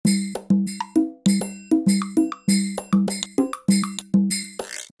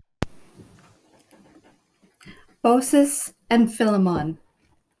Baucis and Philemon.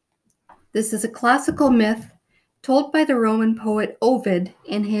 This is a classical myth told by the Roman poet Ovid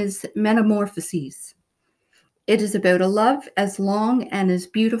in his Metamorphoses. It is about a love as long and as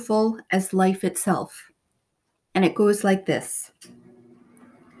beautiful as life itself. And it goes like this.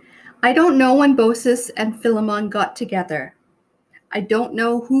 I don't know when Baucis and Philemon got together. I don't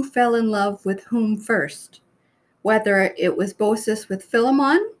know who fell in love with whom first, whether it was Baucis with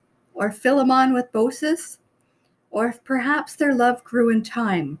Philemon or Philemon with Baucis, or if perhaps their love grew in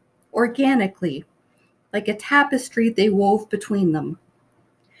time, organically, like a tapestry they wove between them.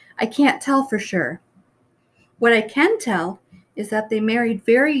 I can't tell for sure. What I can tell is that they married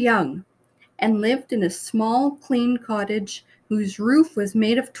very young and lived in a small, clean cottage whose roof was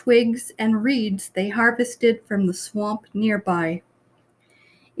made of twigs and reeds they harvested from the swamp nearby.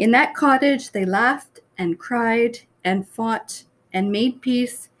 In that cottage, they laughed and cried and fought and made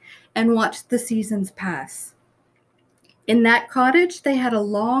peace and watched the seasons pass. In that cottage, they had a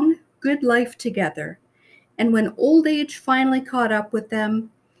long, good life together, and when old age finally caught up with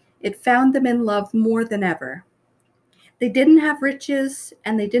them, it found them in love more than ever. They didn't have riches,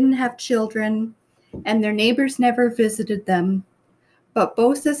 and they didn't have children, and their neighbors never visited them, but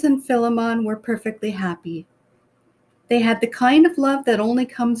Baucis and Philemon were perfectly happy. They had the kind of love that only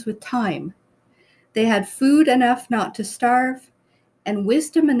comes with time. They had food enough not to starve, and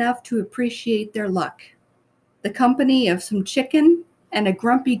wisdom enough to appreciate their luck. The company of some chicken and a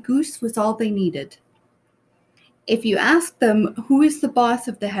grumpy goose was all they needed. If you asked them who is the boss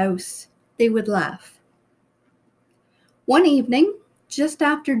of the house, they would laugh. One evening, just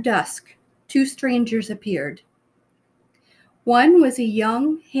after dusk, two strangers appeared. One was a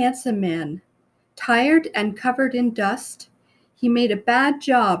young, handsome man. Tired and covered in dust, he made a bad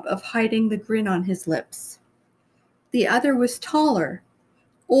job of hiding the grin on his lips. The other was taller,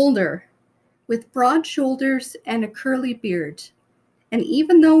 older, with broad shoulders and a curly beard, and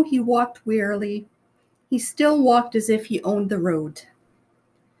even though he walked wearily, he still walked as if he owned the road.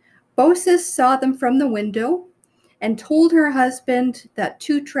 Baucis saw them from the window and told her husband that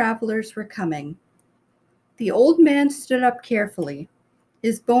two travelers were coming. The old man stood up carefully,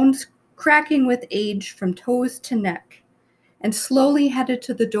 his bones cracking with age from toes to neck, and slowly headed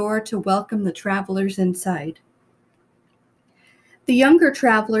to the door to welcome the travelers inside. The younger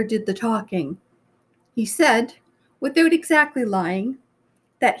traveler did the talking. He said, without exactly lying,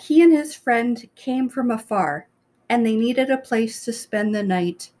 that he and his friend came from afar, and they needed a place to spend the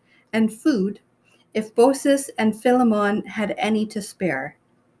night and food if Baucis and Philemon had any to spare.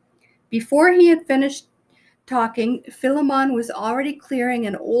 Before he had finished talking, Philemon was already clearing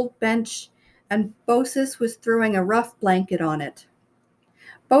an old bench, and Baucis was throwing a rough blanket on it.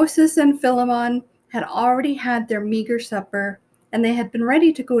 Baucis and Philemon had already had their meager supper, and they had been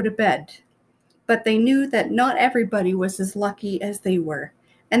ready to go to bed. But they knew that not everybody was as lucky as they were,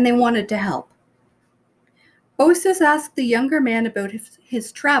 and they wanted to help. Baucis asked the younger man about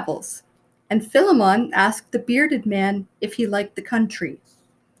his travels, and Philemon asked the bearded man if he liked the country.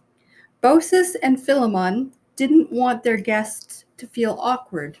 Baucis and Philemon didn't want their guests to feel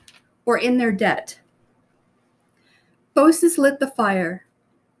awkward or in their debt. Baucis lit the fire.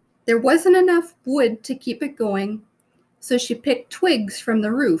 There wasn't enough wood to keep it going, so she picked twigs from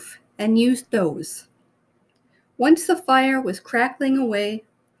the roof and used those. Once the fire was crackling away,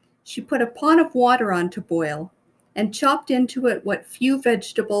 she put a pot of water on to boil and chopped into it what few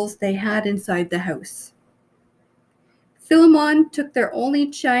vegetables they had inside the house. Philemon took their only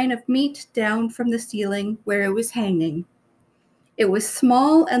chine of meat down from the ceiling where it was hanging. It was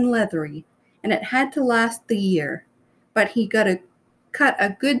small and leathery, and it had to last the year, but he cut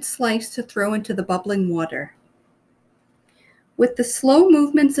a good slice to throw into the bubbling water. With the slow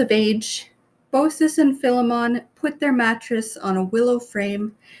movements of age, Baucis and Philemon put their mattress on a willow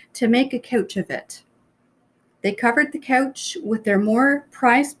frame to make a couch of it. They covered the couch with their more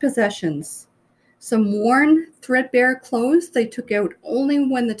prized possessions, some worn, threadbare clothes they took out only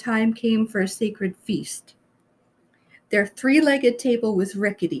when the time came for a sacred feast. Their three-legged table was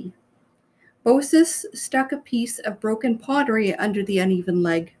rickety. Baucis stuck a piece of broken pottery under the uneven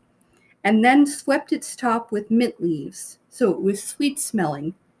leg, and then swept its top with mint leaves, so it was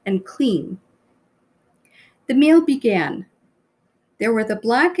sweet-smelling and clean. The meal began. There were the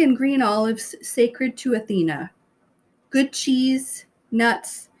black and green olives sacred to Athena, good cheese,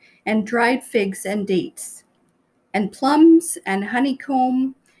 nuts, and dried figs and dates, and plums and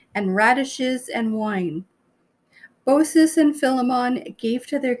honeycomb and radishes and wine. Baucis and Philemon gave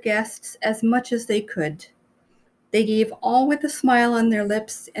to their guests as much as they could. They gave all with a smile on their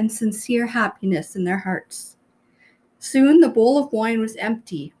lips and sincere happiness in their hearts. Soon the bowl of wine was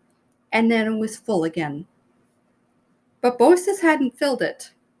empty, and then it was full again. But Baucis hadn't filled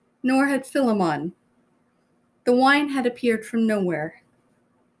it, nor had Philemon. The wine had appeared from nowhere.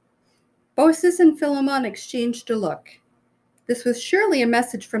 Baucis and Philemon exchanged a look. This was surely a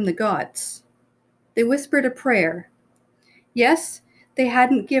message from the gods. They whispered a prayer. Yes, they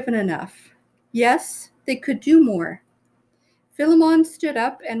hadn't given enough. Yes, they could do more. Philemon stood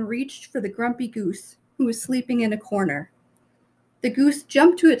up and reached for the grumpy goose, who was sleeping in a corner. The goose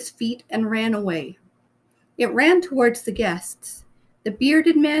jumped to its feet and ran away. It ran towards the guests, the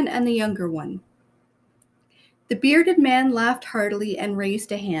bearded man and the younger one. The bearded man laughed heartily and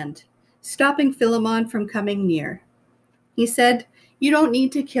raised a hand, stopping Philemon from coming near. He said, "You don't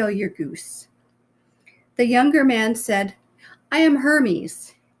need to kill your goose." The younger man said, "I am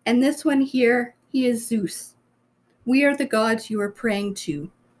Hermes, and this one here, he is Zeus. We are the gods you are praying to.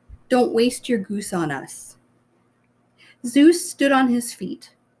 Don't waste your goose on us." Zeus stood on his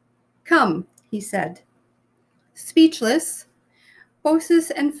feet. "Come," he said. Speechless,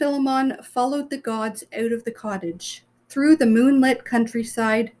 Baucis and Philemon followed the gods out of the cottage, through the moonlit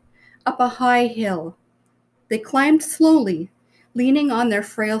countryside, up a high hill. They climbed slowly, leaning on their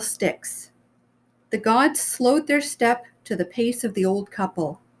frail sticks. The gods slowed their step to the pace of the old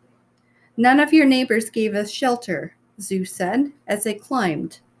couple. "None of your neighbors gave us shelter," Zeus said as they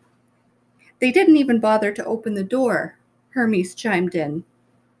climbed. "They didn't even bother to open the door," Hermes chimed in.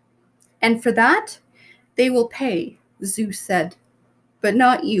 "And for that, they will pay," Zeus said. "But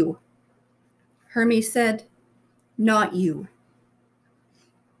not you." Hermes said, "Not you."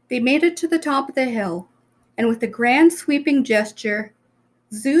 They made it to the top of the hill, and with a grand sweeping gesture,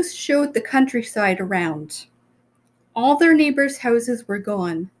 Zeus showed the countryside around. All their neighbors' houses were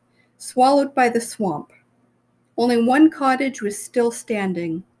gone, swallowed by the swamp. Only one cottage was still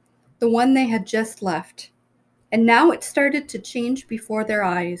standing, the one they had just left, and now it started to change before their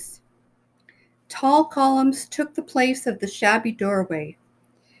eyes. Tall columns took the place of the shabby doorway.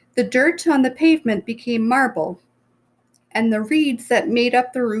 The dirt on the pavement became marble, and the reeds that made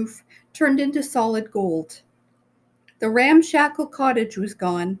up the roof turned into solid gold. The ramshackle cottage was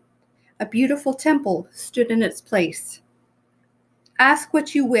gone. A beautiful temple stood in its place. "Ask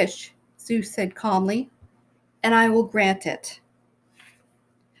what you wish," Zeus said calmly, "and I will grant it."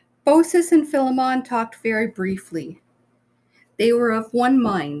 Baucis and Philemon talked very briefly. They were of one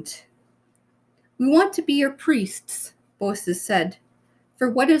mind. "We want to be your priests," Baucis said, "for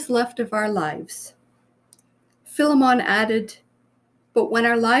what is left of our lives." Philemon added, "But when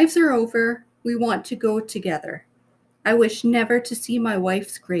our lives are over, we want to go together. I wish never to see my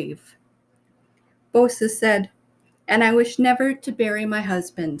wife's grave." Baucis said, "And I wish never to bury my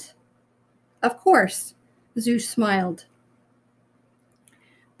husband." "Of course," Zeus smiled.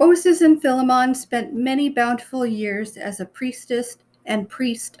 Baucis and Philemon spent many bountiful years as a priestess and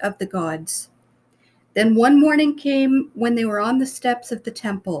priest of the gods. Then one morning came when they were on the steps of the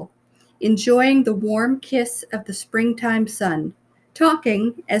temple, enjoying the warm kiss of the springtime sun,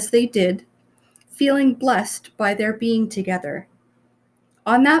 talking, as they did, feeling blessed by their being together.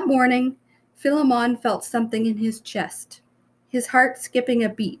 On that morning, Philemon felt something in his chest, his heart skipping a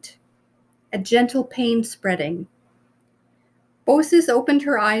beat, a gentle pain spreading. Baucis opened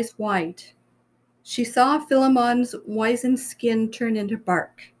her eyes wide. She saw Philemon's wizened skin turn into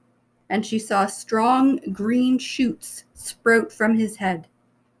bark, and she saw strong green shoots sprout from his head.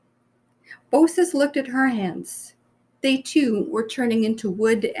 Baucis looked at her hands. They too were turning into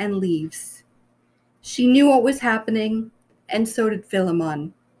wood and leaves. She knew what was happening, and so did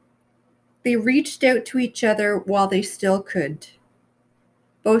Philemon. They reached out to each other while they still could.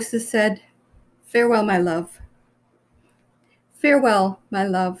 Baucis said, "Farewell, my love." "Farewell, my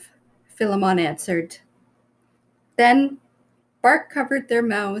love," Philemon answered. Then bark covered their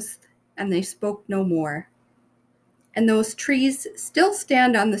mouths, and they spoke no more. And those trees still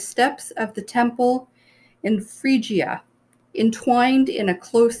stand on the steps of the temple in Phrygia, entwined in a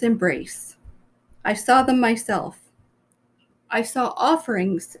close embrace. I saw them myself. I saw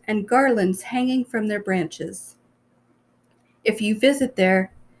offerings and garlands hanging from their branches. If you visit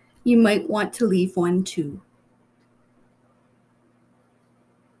there, you might want to leave one too.